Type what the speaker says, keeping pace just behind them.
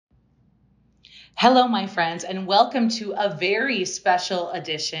Hello, my friends, and welcome to a very special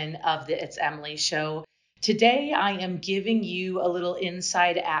edition of the It's Emily Show. Today, I am giving you a little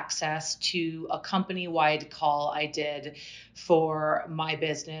inside access to a company wide call I did for my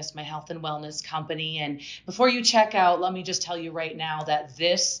business, my health and wellness company. And before you check out, let me just tell you right now that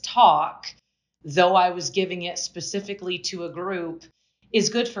this talk, though I was giving it specifically to a group, is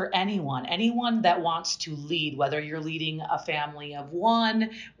good for anyone that wants to lead, whether you're leading a family of one,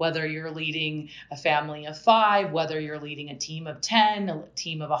 whether you're leading a family of five, whether you're leading a team of 10, a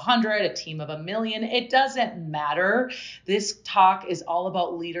team of 100, a team of a million, it doesn't matter. This talk is all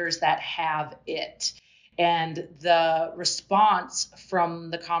about leaders that have it. And the response from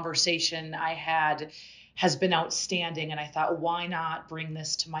the conversation I had has been outstanding. And I thought, why not bring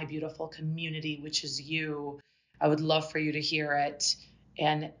this to my beautiful community, which is you? I would love for you to hear it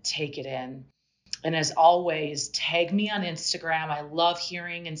and take it in. And as always, tag me on Instagram. I love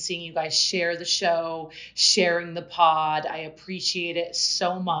hearing and seeing you guys share the show, sharing the pod. I appreciate it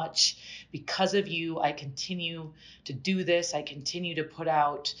so much. Because of you, I continue to do this. I continue to put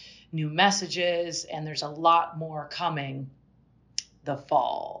out new messages, and there's a lot more coming. The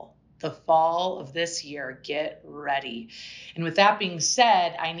fall of this year. Get ready. And with that being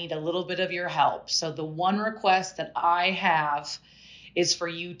said, I need a little bit of your help. So the one request that I have is for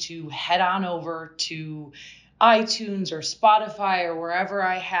you to head on over to iTunes or Spotify or wherever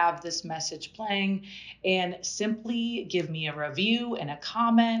I have this message playing and simply give me a review and a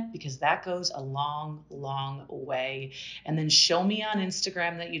comment, because that goes a long, long way. And then show me on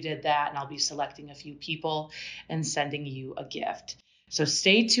Instagram that you did that, and I'll be selecting a few people and sending you a gift. So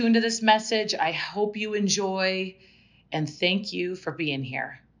stay tuned to this message. I hope you enjoy, and thank you for being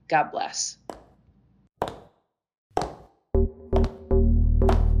here. God bless.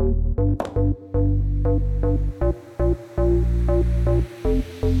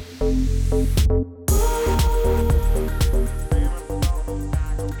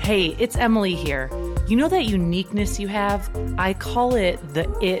 Hey, it's Emily here. You know that uniqueness you have? I call it the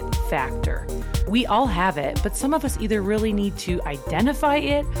it factor. We all have it, but some of us either really need to identify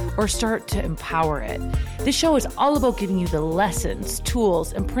it or start to empower it. This show is all about giving you the lessons,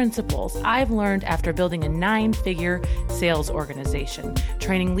 tools, and principles I've learned after building a 9-figure sales organization,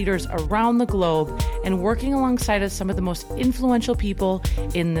 training leaders around the globe, and working alongside of some of the most influential people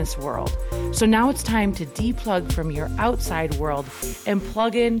in this world. So now it's time to deplug from your outside world and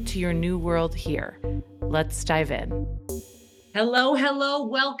plug into your new world here. Let's dive in. Hello.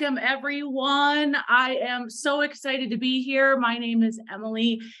 Welcome, everyone. I am so excited to be here. My name is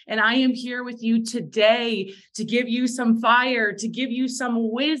Emily, and I am here with you today to give you some fire, to give you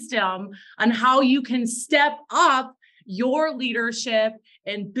some wisdom on how you can step up your leadership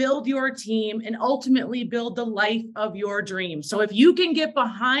and build your team and ultimately build the life of your dreams. So if you can get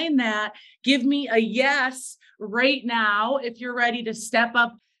behind that, give me a yes right now if you're ready to step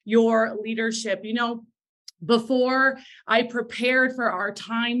up your leadership. Before I prepared for our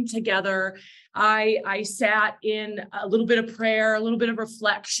time together, I sat in a little bit of prayer, a little bit of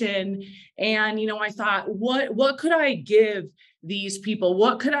reflection, and I thought, what could I give these people?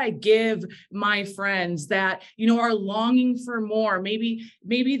 What could I give my friends that are longing for more? Maybe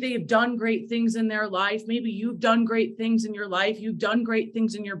they've done great things in their life. Maybe you've done great things in your life. You've done great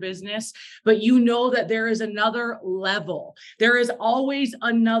things in your business, but you know that there is another level. There is always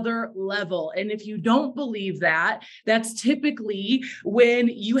another level. And if you don't believe that, that's typically when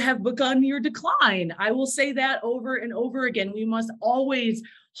you have begun your decline. I will say that over and over again. We must always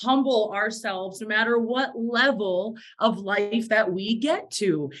humble ourselves no matter what level of life that we get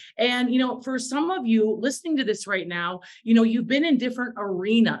to. And, for some of you listening to this right now, you've been in different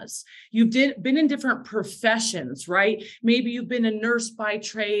arenas. Been in different professions, right? Maybe you've been a nurse by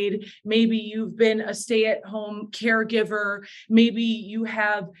trade. Maybe you've been a stay-at-home caregiver. Maybe you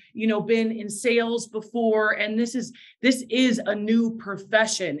have, been in sales before. And this is a new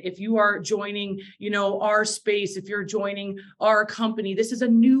profession. If you are joining, our space, if you're joining our company, this is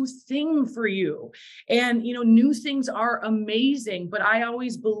a new thing for you. And, new things are amazing, but I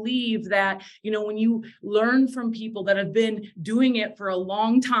always believe that, when you learn from people that have been doing it for a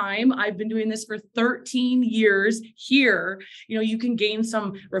long time, I've been doing this for 13 years here, you can gain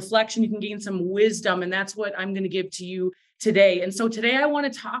some reflection, you can gain some wisdom, and that's what I'm going to give to you today. And so today I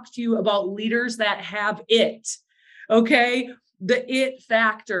want to talk to you about leaders that have it. Okay. The it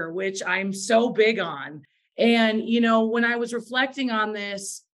factor, which I'm so big on. And, when I was reflecting on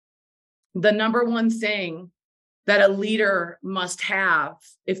this, the number one thing that a leader must have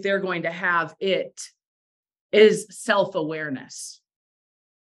if they're going to have it is self-awareness.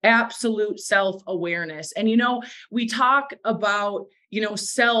 Absolute self-awareness. And, we talk about,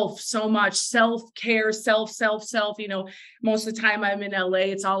 self so much, self-care, self. Most of the time I'm in LA,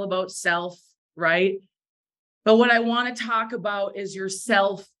 it's all about self, right? But what I want to talk about is your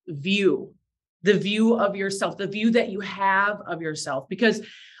self view, the view of yourself, the view that you have of yourself, because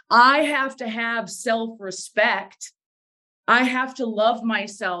I have to have self-respect. I have to love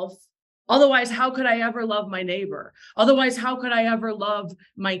myself. Otherwise, how could I ever love my neighbor? Otherwise, how could I ever love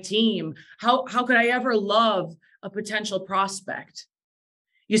my team? How could I ever love a potential prospect?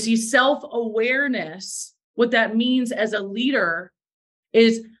 You see, self-awareness, what that means as a leader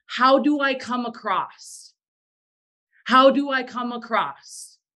is, how do I come across? How do I come across?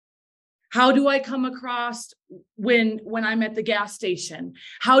 How do I come across when I'm at the gas station?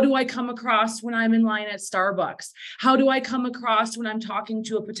 How do I come across when I'm in line at Starbucks? How do I come across when I'm talking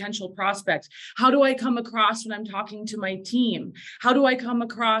to a potential prospect? How do I come across when I'm talking to my team? How do I come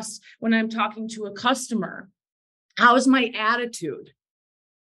across when I'm talking to a customer? How's my attitude?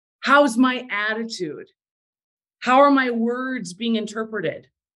 How's my attitude? How are my words being interpreted?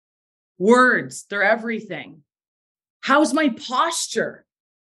 Words, they're everything. How's my posture?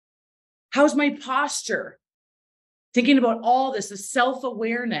 How's my posture? Thinking about all this, the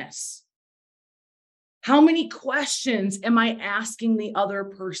self-awareness. How many questions am I asking the other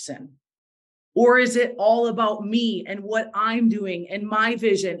person? Or is it all about me and what I'm doing and my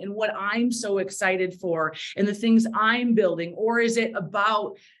vision and what I'm so excited for and the things I'm building? Or is it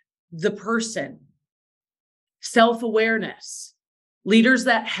about the person? Self-awareness. Leaders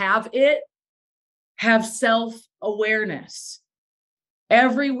that have it have self-awareness.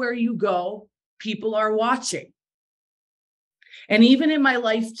 Everywhere you go, people are watching. And even in my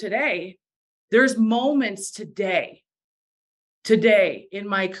life today, there's moments today in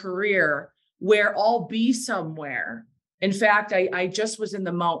my career where I'll be somewhere. In fact, I just was in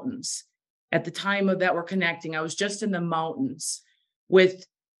the mountains at the time of that we're connecting. I was just in the mountains with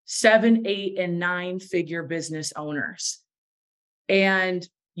 7, 8, and 9-figure business owners. And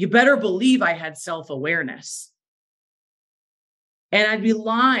you better believe I had self-awareness. And I'd be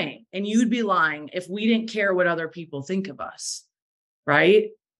lying, and you'd be lying if we didn't care what other people think of us, right?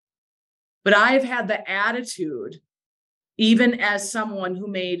 But I've had the attitude, even as someone who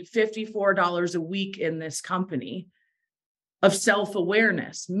made $54 a week in this company, of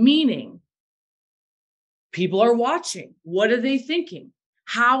self-awareness, meaning people are watching. What are they thinking?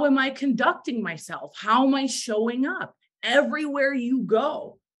 How am I conducting myself? How am I showing up? Everywhere you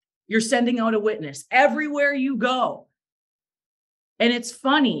go, you're sending out a witness. Everywhere you go. And it's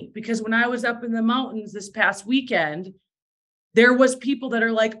funny because when I was up in the mountains this past weekend, there was people that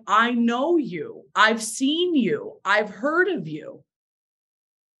are like, I know you. I've seen you. I've heard of you.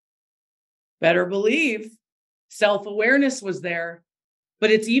 Better believe self-awareness was there,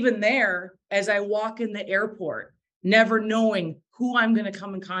 but it's even there as I walk in the airport, never knowing who I'm going to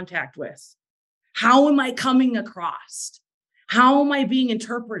come in contact with. How am I coming across? How am I being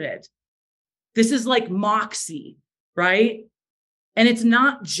interpreted? This is like moxie, right? And it's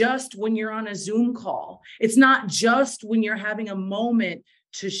not just when you're on a Zoom call. It's not just when you're having a moment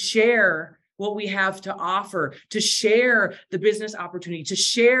to share what we have to offer, to share the business opportunity, to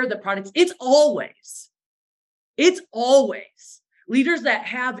share the products. It's always. Leaders that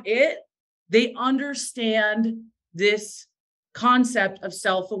have it, they understand this concept of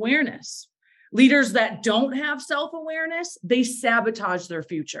self-awareness. Leaders that don't have self-awareness, they sabotage their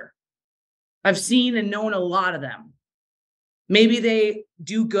future. I've seen and known a lot of them. Maybe they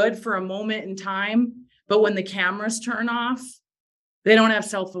do good for a moment in time, but when the cameras turn off, they don't have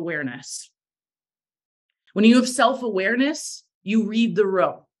self-awareness. When you have self-awareness, you read the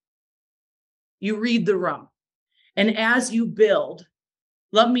room. You read the room. And as you build,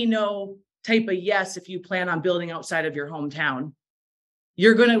 let me know, type a yes if you plan on building outside of your hometown.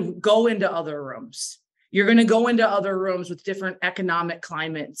 You're going to go into other rooms. You're going to go into other rooms with different economic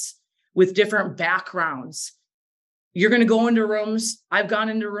climates, with different backgrounds. You're going to go into rooms. I've gone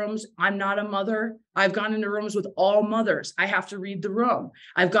into rooms. I'm not a mother. I've gone into rooms with all mothers. I have to read the room.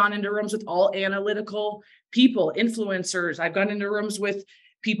 I've gone into rooms with all analytical people, influencers. I've gone into rooms with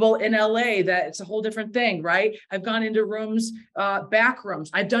people in LA that it's a whole different thing, right? I've gone into rooms, back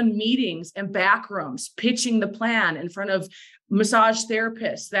rooms. I've done meetings and back rooms, pitching the plan in front of massage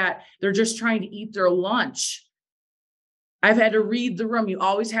therapists that they're just trying to eat their lunch. I've had to read the room. You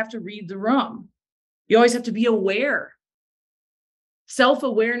always have to read the room. You always have to be aware.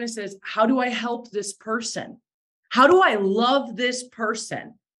 Self-awareness is, how do I help this person? How do I love this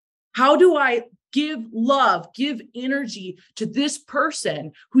person? How do I give love, give energy to this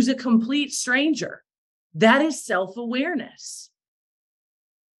person who's a complete stranger? That is self-awareness.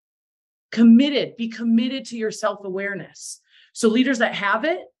 Be committed to your self-awareness. So leaders that have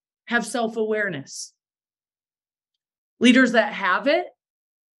it have self-awareness. Leaders that have it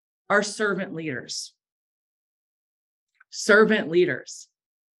are servant leaders. Servant leaders.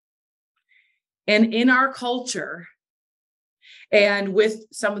 And in our culture, and with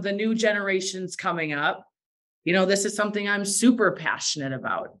some of the new generations coming up, this is something I'm super passionate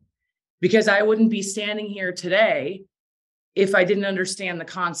about, because I wouldn't be standing here today if I didn't understand the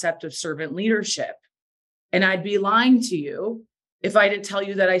concept of servant leadership. And I'd be lying to you if I didn't tell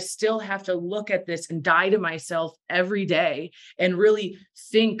you that I still have to look at this and die to myself every day and really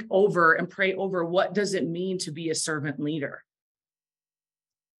think over and pray over, what does it mean to be a servant leader?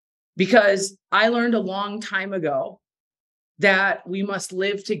 Because I learned a long time ago that we must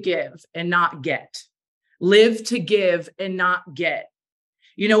live to give and not get. Live to give and not get.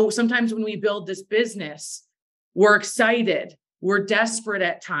 Sometimes when we build this business, we're excited, we're desperate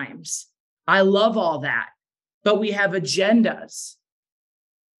at times. I love all that. But we have agendas.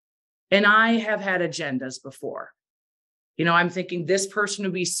 And I have had agendas before. I'm thinking this person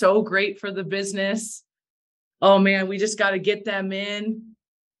would be so great for the business. Oh man, we just got to get them in,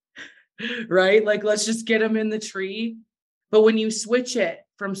 right? Like, let's just get them in the tree. But when you switch it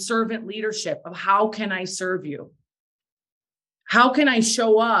from servant leadership of how can I serve you? How can I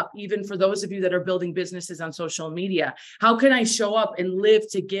show up, even for those of you that are building businesses on social media? How can I show up and live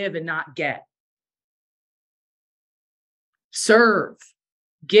to give and not get? Serve,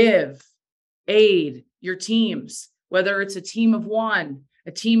 give, aid your teams, whether it's a team of 1,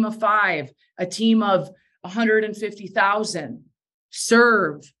 a team of 5, a team of 150,000.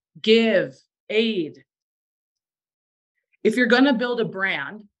 Serve, give, aid. If you're going to build a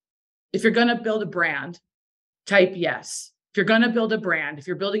brand, type yes. If you're going to build a brand, if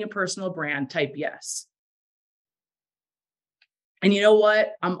you're building a personal brand, type yes. And you know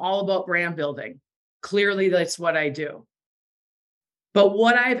what? I'm all about brand building. Clearly, that's what I do. But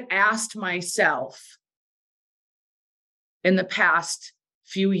what I've asked myself in the past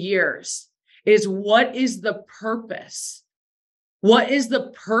few years is, what is the purpose? What is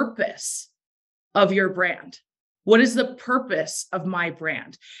the purpose of your brand? What is the purpose of my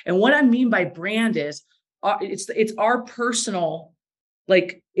brand? And what I mean by brand is, it's our personal,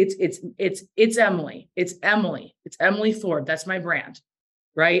 like it's Emily. It's Emily Ford. That's my brand,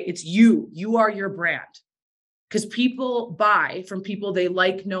 right? It's you. You are your brand. Because people buy from people they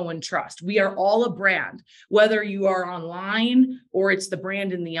like, know, and trust. We are all a brand, whether you are online or it's the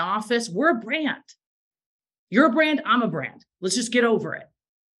brand in the office. We're a brand. You're a brand. I'm a brand. Let's just get over it.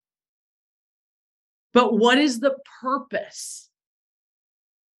 But what is the purpose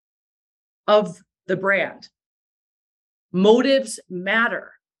of the brand? Motives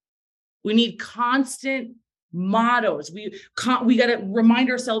matter. We need constant mottos. We got to remind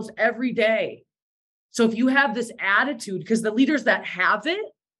ourselves every day. So if you have this attitude, because the leaders that have it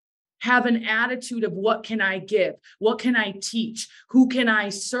have an attitude of, what can I give? What can I teach? Who can I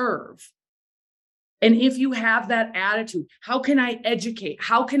serve? And if you have that attitude, how can I educate?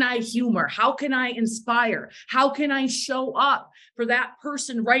 How can I humor? How can I inspire? How can I show up for that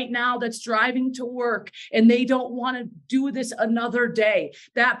person right now that's driving to work and they don't want to do this another day?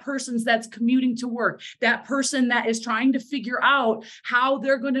 That person that's commuting to work, that person that is trying to figure out how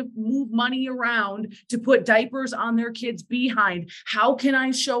they're going to move money around to put diapers on their kids' behind. How can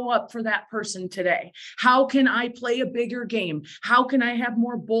I show up for that person today? How can I play a bigger game? How can I have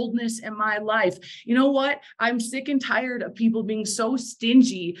more boldness in my life? You know what? I'm sick and tired of people being so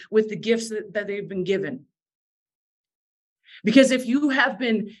stingy with the gifts that they've been given. Because if you have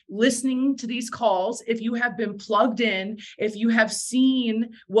been listening to these calls, if you have been plugged in, if you have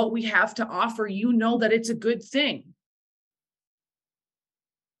seen what we have to offer, you know that it's a good thing.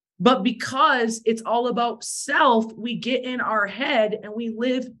 But because it's all about self, we get in our head and we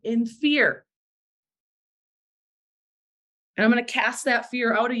live in fear. And I'm going to cast that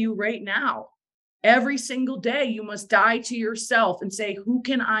fear out of you right now. Every single day, you must die to yourself and say, who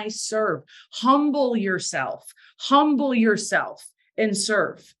can I serve? Humble yourself and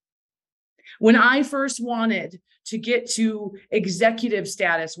serve. When I first wanted to get to executive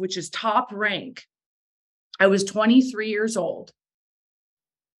status, which is top rank, I was 23 years old.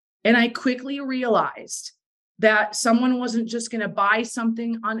 And I quickly realized that someone wasn't just going to buy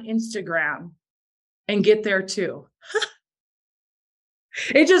something on Instagram and get there too.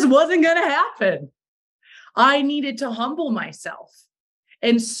 It just wasn't going to happen. I needed to humble myself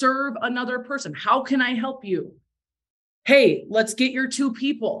and serve another person. How can I help you? Hey, let's get your 2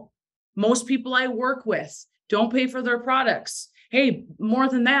 people. Most people I work with don't pay for their products. Hey, more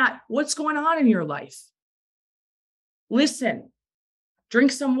than that, what's going on in your life? Listen,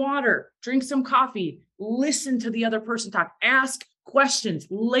 drink some water, drink some coffee. listen to the other person talk, ask questions,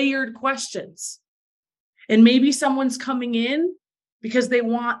 layered questions. And maybe someone's coming in because they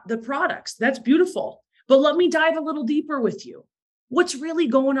want the products. That's beautiful. But let me dive a little deeper with you. What's really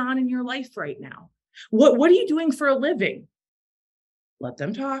going on in your life right now? What are you doing for a living? Let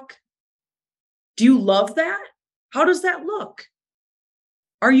them talk. Do you love that? How does that look?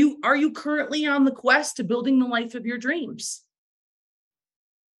 Are you currently on the quest to building the life of your dreams?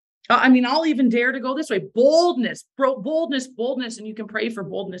 I mean, I'll even dare to go this way. Boldness, boldness. And you can pray for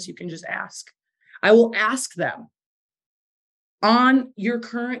boldness. You can just ask. I will ask them on your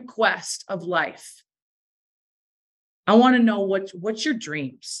current quest of life. I want to know what's your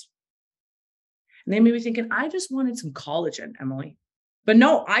dreams. And they may be thinking, I just wanted some collagen, Emily. But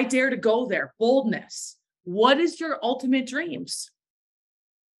no, I dare to go there. Boldness. What is your ultimate dreams?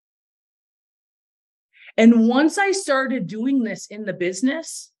 And once I started doing this in the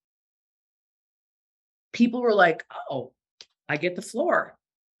business, people were like, oh, I get the floor.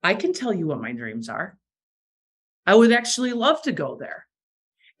 I can tell you what my dreams are. I would actually love to go there.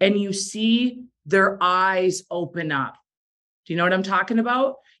 And you see their eyes open up. Do you know what I'm talking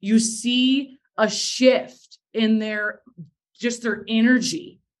about? You see a shift in their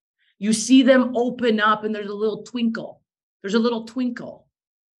energy. You see them open up and there's a little twinkle. There's a little twinkle.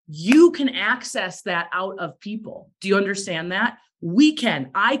 You can access that out of people. Do you understand that? We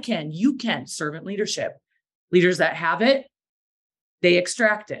can, I can, you can. Servant leadership. Leaders that have it, they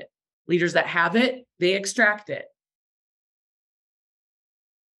extract it. Leaders that have it, they extract it.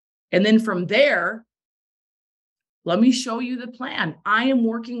 And then from there, let me show you the plan. I am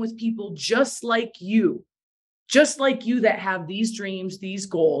working with people just like you that have these dreams, these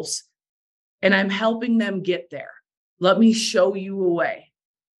goals, and I'm helping them get there. Let me show you a way.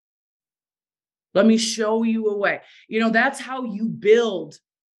 Let me show you a way. You know, that's how you build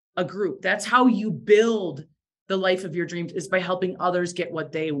a group. That's how you build the life of your dreams, is by helping others get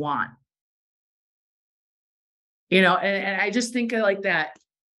what they want. You know, and I just think of like that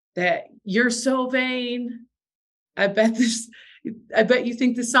you're so vain. I bet you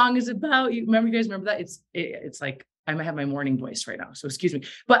think the song is about you. You guys remember that? It's like, I might have my morning voice right now, so excuse me.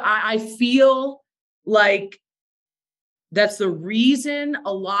 But I feel like that's the reason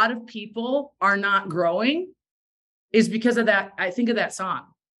a lot of people are not growing, is because of that. I think of that song.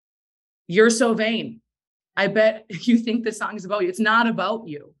 You're so vain. I bet you think the song is about you. It's not about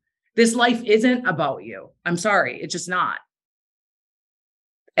you. This life isn't about you. I'm sorry. It's just not.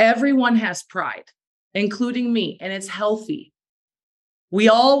 Everyone has pride, including me, and it's healthy. We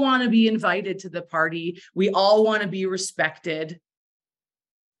all want to be invited to the party. We all want to be respected.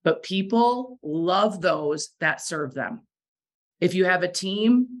 But people love those that serve them. If you have a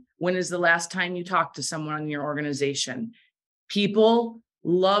team, when is the last time you talked to someone in your organization? People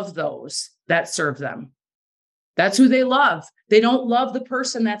love those that serve them. That's who they love. They don't love the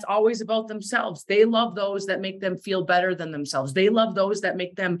person that's always about themselves. They love those that make them feel better than themselves. They love those that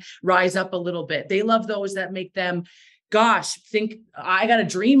make them rise up a little bit. They love those that make them, think I got to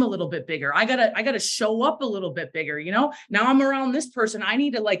dream a little bit bigger. I got to show up a little bit bigger. You know, now I'm around this person. I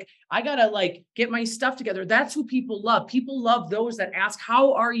got to get my stuff together. That's who people love. People love those that ask,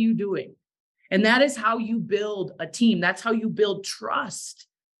 how are you doing? And that is how you build a team. That's how you build trust.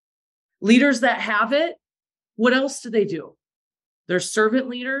 Leaders that have it, what else do they do? They're servant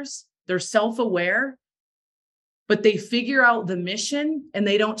leaders. They're self-aware, but they figure out the mission and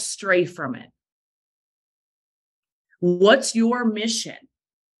they don't stray from it. What's your mission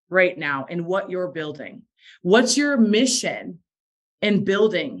right now in what you're building? What's your mission in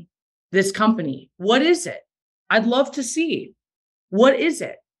building this company? What is it? I'd love to see. What is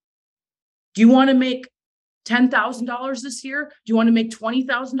it? Do you want to make $10,000 this year? Do you want to make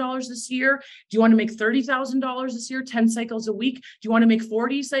 $20,000 this year? Do you want to make $30,000 this year, 10 cycles a week? Do you want to make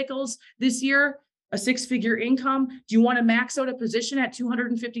 40 cycles this year, a six-figure income? Do you want to max out a position at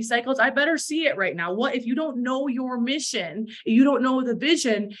 250 cycles? I better see it right now. What if you don't know your mission, you don't know the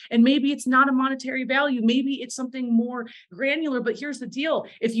vision, and maybe it's not a monetary value, maybe it's something more granular, but here's the deal.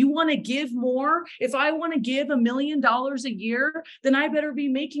 If you want to give more, if I want to give $1 million a year, then I better be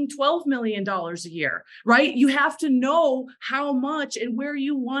making $12 million a year, right? You have to know how much and where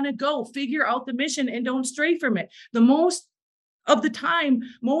you want to go. Figure out the mission and don't stray from it. The most of the time,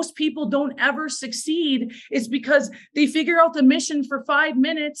 most people don't ever succeed is because they figure out the mission for 5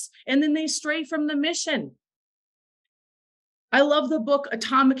 minutes and then they stray from the mission. I love the book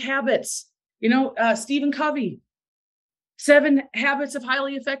Atomic Habits. You know, Stephen Covey. 7 Habits of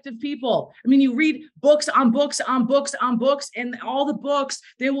Highly Effective People. I mean, you read books on books on books on books, and all the books,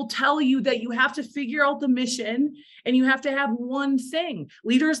 they will tell you that you have to figure out the mission and you have to have one thing.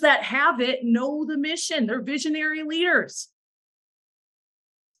 Leaders that have it know the mission. They're visionary leaders.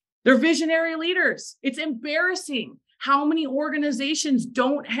 They're visionary leaders. It's embarrassing how many organizations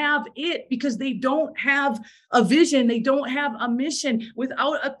don't have it because they don't have a vision. They don't have a mission.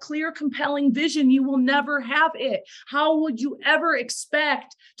 Without a clear, compelling vision, you will never have it. How would you ever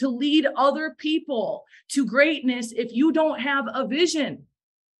expect to lead other people to greatness if you don't have a vision?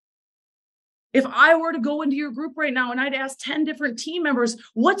 If I were to go into your group right now and I'd ask 10 different team members,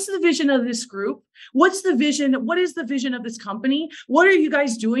 what's the vision of this group? What's the vision? What is the vision of this company? What are you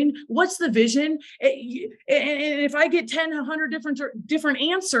guys doing? What's the vision? And if I get 10, 100 different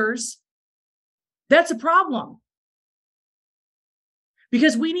answers, that's a problem.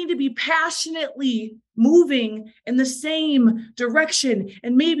 Because we need to be passionately moving in the same direction.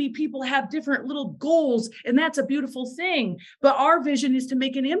 And maybe people have different little goals, and that's a beautiful thing. But our vision is to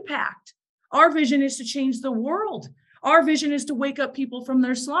make an impact. Our vision is to change the world. Our vision is to wake up people from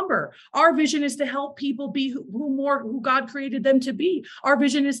their slumber. Our vision is to help people be who God created them to be. Our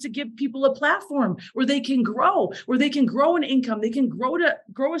vision is to give people a platform where they can grow an income. They can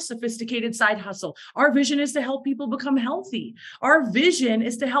grow a sophisticated side hustle. Our vision is to help people become healthy. Our vision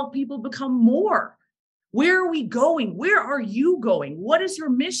is to help people become more. Where are we going? Where are you going? What is your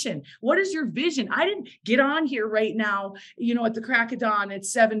mission? What is your vision? I didn't get on here right now, at the crack of dawn at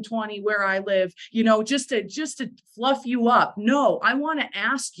 7:20 where I live, just to fluff you up. No, I want to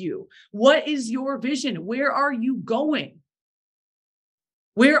ask you, what is your vision? Where are you going?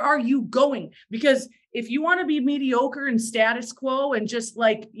 Where are you going? Because if you want to be mediocre and status quo and just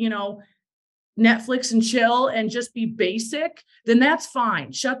Netflix and chill and just be basic, then that's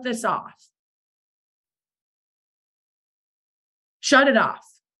fine. Shut this off. Shut it off.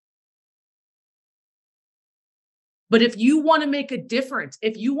 But if you want to make a difference,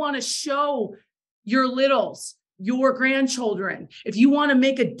 if you want to show your littles, your grandchildren, if you want to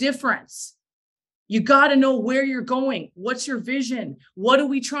make a difference, you got to know where you're going. What's your vision? What are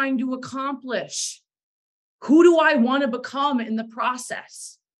we trying to accomplish? Who do I want to become in the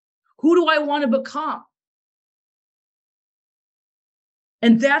process? Who do I want to become?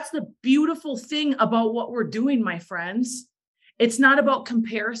 And that's the beautiful thing about what we're doing, my friends. It's not about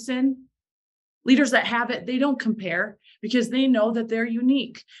comparison. Leaders that have it, they don't compare because they know that they're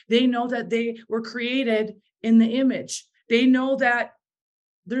unique. They know that they were created in the image. They know that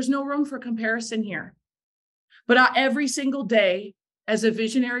there's no room for comparison here. But every single day, as a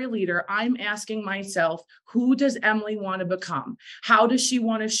visionary leader, I'm asking myself, who does Emily want to become? How does she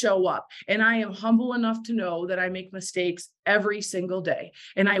want to show up? And I am humble enough to know that I make mistakes every single day.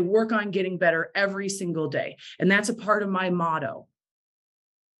 And I work on getting better every single day. And that's a part of my motto.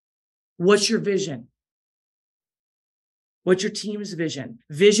 What's your vision? What's your team's vision?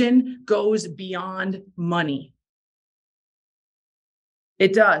 Vision goes beyond money.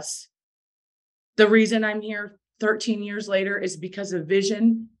 It does. The reason I'm here 13 years later is because of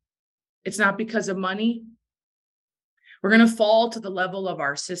vision. It's not because of money. We're going to fall to the level of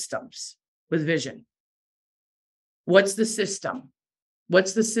our systems with vision. What's the system?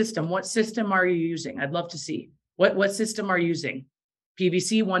 What's the system? What system are you using? I'd love to see. What system are you using?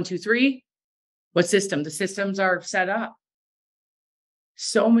 PVC 1, 2, 3. What system? The systems are set up.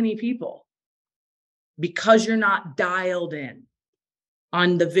 So many people, because you're not dialed in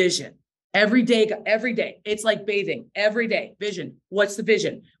on the vision. Every day, it's like bathing. Every day, vision. What's the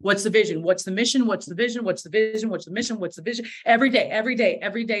vision? What's the vision? What's the mission? What's the vision? What's the vision? What's the mission? What's the vision? Every day.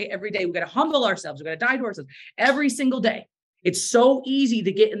 We got to humble ourselves. We got to die to ourselves every single day. It's so easy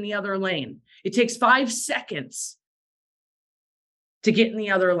to get in the other lane. It takes 5 seconds to get in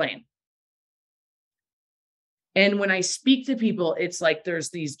the other lane. And when I speak to people, it's like there's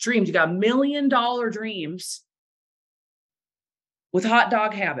these dreams. You got $1 million dreams with hot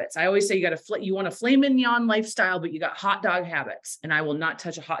dog habits. I always say you want a filet mignon lifestyle, but you got hot dog habits, and I will not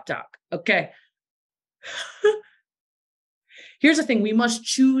touch a hot dog. Okay. Here's the thing. We must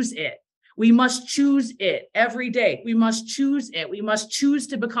choose it. We must choose it every day. We must choose it. We must choose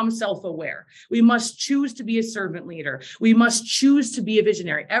to become self-aware. We must choose to be a servant leader. We must choose to be a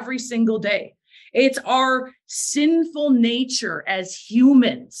visionary every single day. It's our sinful nature as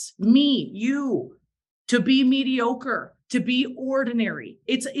humans, me, you, to be mediocre, to be ordinary.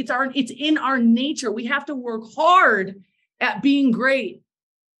 It's in our nature. We have to work hard at being great.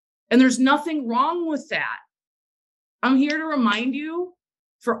 And there's nothing wrong with that. I'm here to remind you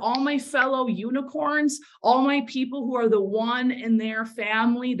for all my fellow unicorns, all my people who are the one in their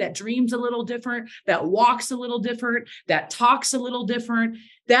family that dreams a little different, that walks a little different, that talks a little different.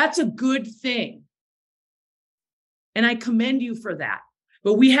 That's a good thing. And I commend you for that.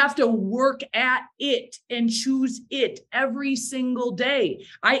 But we have to work at it and choose it every single day.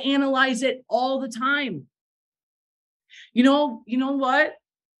 I analyze it all the time. You know what?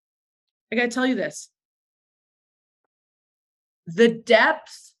 I got to tell you this. The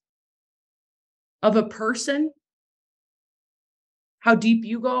depth of a person, how deep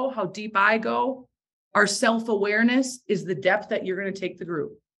you go, how deep I go, our self-awareness is the depth that you're going to take the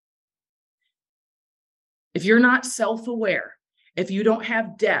group. If you're not self-aware, if you don't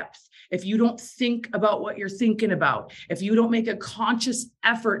have depth, if you don't think about what you're thinking about, if you don't make a conscious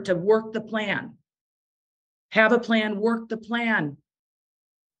effort to work the plan, have a plan, work the plan,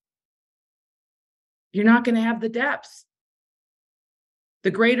 you're not going to have the depth.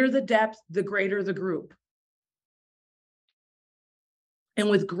 The greater the depth, the greater the group.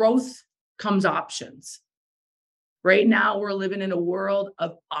 And with growth comes options. Right now, we're living in a world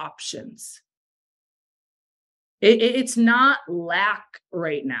of options. It's not lack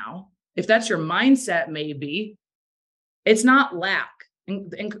right now. If that's your mindset, maybe. It's not lack.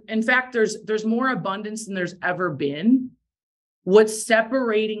 In fact, there's more abundance than there's ever been. What's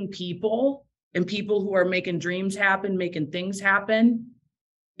separating people and people who are making dreams happen, making things happen,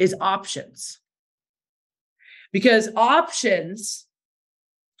 is options. Because options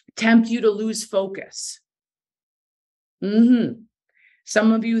tempt you to lose focus.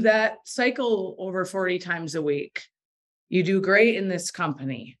 Some of you that cycle over 40 times a week, you do great in this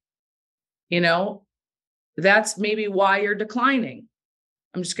company. That's maybe why you're declining.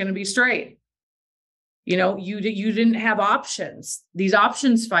 I'm just going to be straight. You didn't have options. These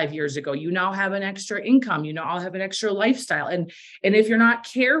options 5 years ago, you now have an extra income. You now have an extra lifestyle. And if you're not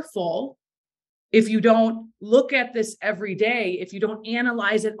careful, if you don't look at this every day, if you don't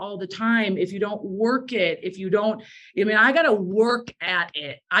analyze it all the time, if you don't work it, I got to work at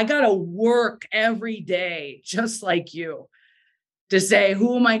it. I got to work every day, just like you, to say,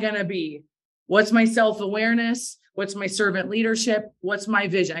 who am I going to be? What's my self-awareness? What's my servant leadership? What's my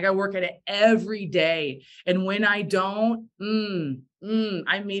vision? I got to work at it every day. And when I don't, I'm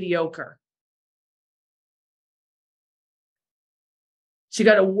mediocre. So you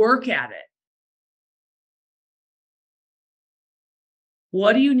got to work at it.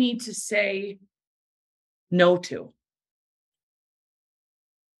 What do you need to say no to?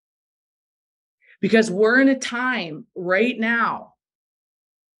 Because we're in a time right now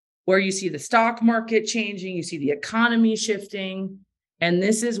where you see the stock market changing, you see the economy shifting, and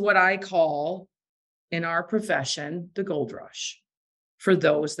this is what I call in our profession the gold rush for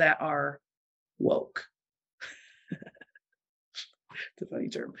those that are woke. It's a funny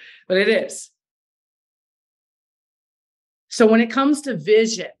term, but it is. So when it comes to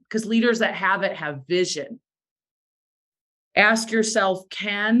vision, because leaders that have it have vision, ask yourself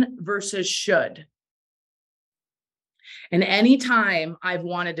can versus should. And anytime I've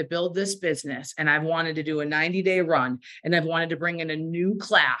wanted to build this business and I've wanted to do a 90-day run and I've wanted to bring in a new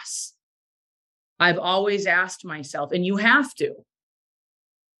class, I've always asked myself, and you have to,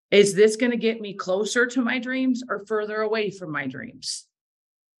 is this going to get me closer to my dreams or further away from my dreams?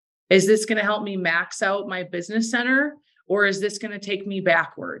 Is this going to help me max out my business center? Or is this going to take me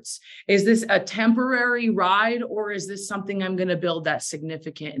backwards? Is this a temporary ride, or is this something I'm going to build that's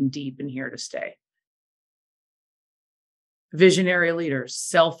significant and deep and here to stay? Visionary leaders,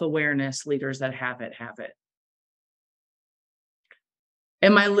 self-awareness leaders that have it.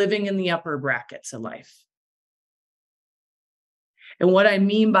 Am I living in the upper brackets of life? And what I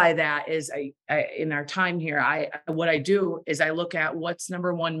mean by that is I in our time here, what I do is I look at what's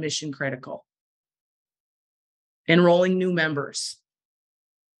number one mission critical. Enrolling new members,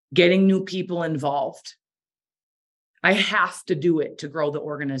 getting new people involved. I have to do it to grow the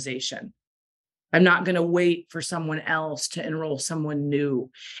organization. I'm not going to wait for someone else to enroll someone new.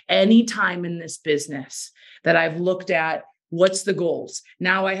 Anytime in this business that I've looked at what's the goals,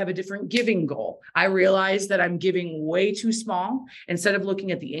 now I have a different giving goal. I realize that I'm giving way too small. Instead of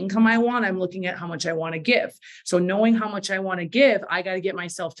looking at the income I want, I'm looking at how much I want to give. So knowing how much I want to give, I got to get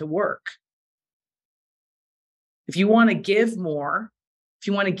myself to work. If you want to give more, if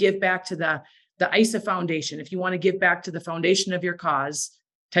you want to give back to the ISA Foundation, if you want to give back to the foundation of your cause,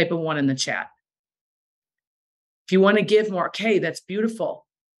 type a 1 in the chat. If you want to give more, okay, that's beautiful.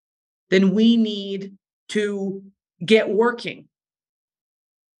 Then we need to get working.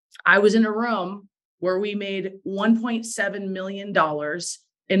 I was in a room where we made $1.7 million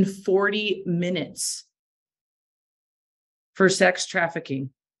in 40 minutes. for sex trafficking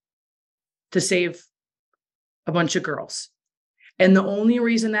to save a bunch of girls. And the only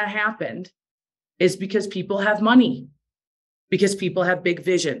reason that happened is because people have money, because people have big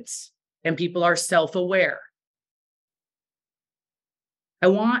visions, and people are self-aware. I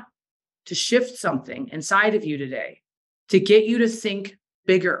want to shift something inside of you today to get you to think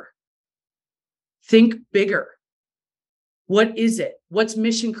bigger. Think bigger. What is it? What's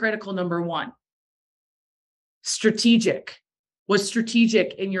mission critical number one? Strategic. What's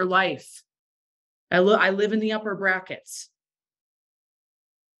strategic in your life? I live in the upper brackets.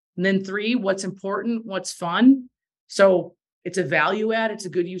 And then 3, what's important? What's fun? So it's a value add. It's a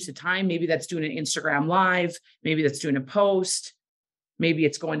good use of time. Maybe that's doing an Instagram live. Maybe that's doing a post. Maybe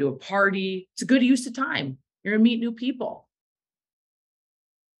it's going to a party. It's a good use of time. You're going to meet new people.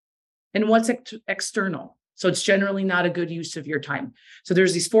 And what's external? So it's generally not a good use of your time. So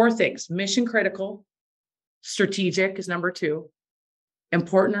there's these 4 things. Mission critical, strategic is number 2,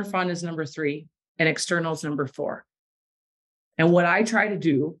 important or fun is number 3, and external is number 4. And what I try to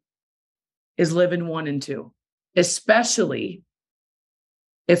do is live in 1 and 2, especially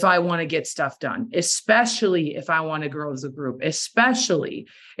if I want to get stuff done, especially if I want to grow as a group, especially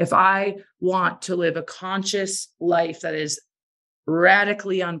if I want to live a conscious life that is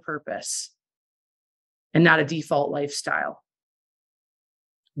radically on purpose and not a default lifestyle.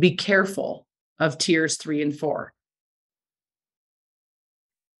 Be careful of tiers 3 and 4.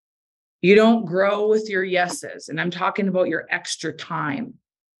 You don't grow with your yeses, and I'm talking about your extra time.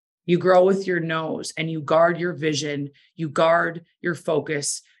 You grow with your no's, and you guard your vision, you guard your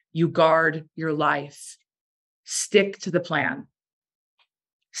focus, you guard your life. Stick to the plan.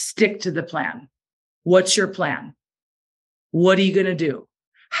 Stick to the plan. What's your plan? What are you going to do?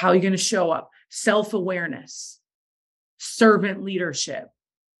 How are you going to show up? Self-awareness, servant leadership,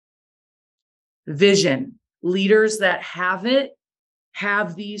 vision. Leaders that have it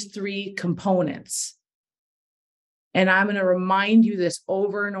have these 3 components. And I'm going to remind you this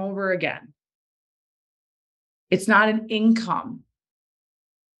over and over again. It's not an income.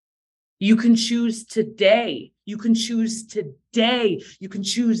 You can choose today. You can choose today. You can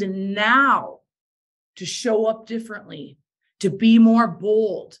choose now to show up differently, to be more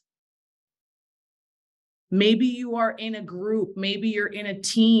bold. Maybe you are in a group, maybe you're in a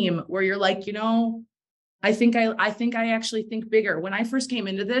team where you're like, I think I actually think bigger. When I first came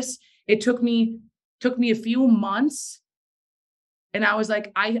into this, it took me a few months, and I was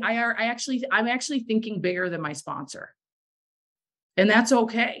like, I'm actually thinking bigger than my sponsor, and that's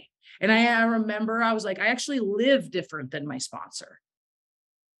okay. And I remember I was like, I actually live different than my sponsor.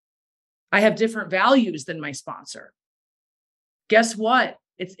 I have different values than my sponsor. Guess what?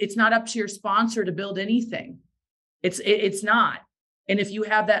 It's not up to your sponsor to build anything. It's not. And if you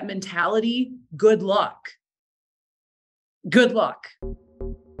have that mentality, good luck. Good luck.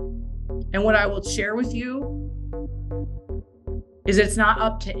 And what I will share with you is it's not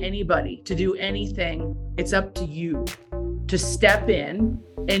up to anybody to do anything. It's up to you to step in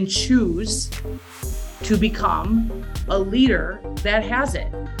and choose to become a leader that has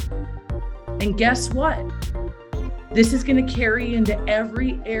it. And guess what? This is going to carry into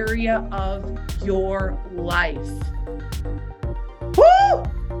every area of your life. Woo!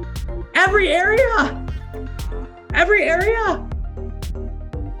 Every area. Every area.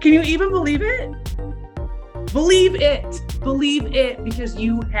 Can you even believe it? Believe it. Believe it, because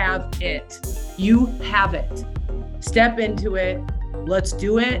you have it. You have it. Step into it. Let's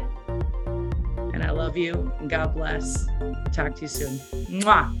do it. And I love you, and God bless. Talk to you soon.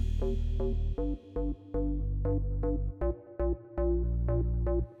 Mwah.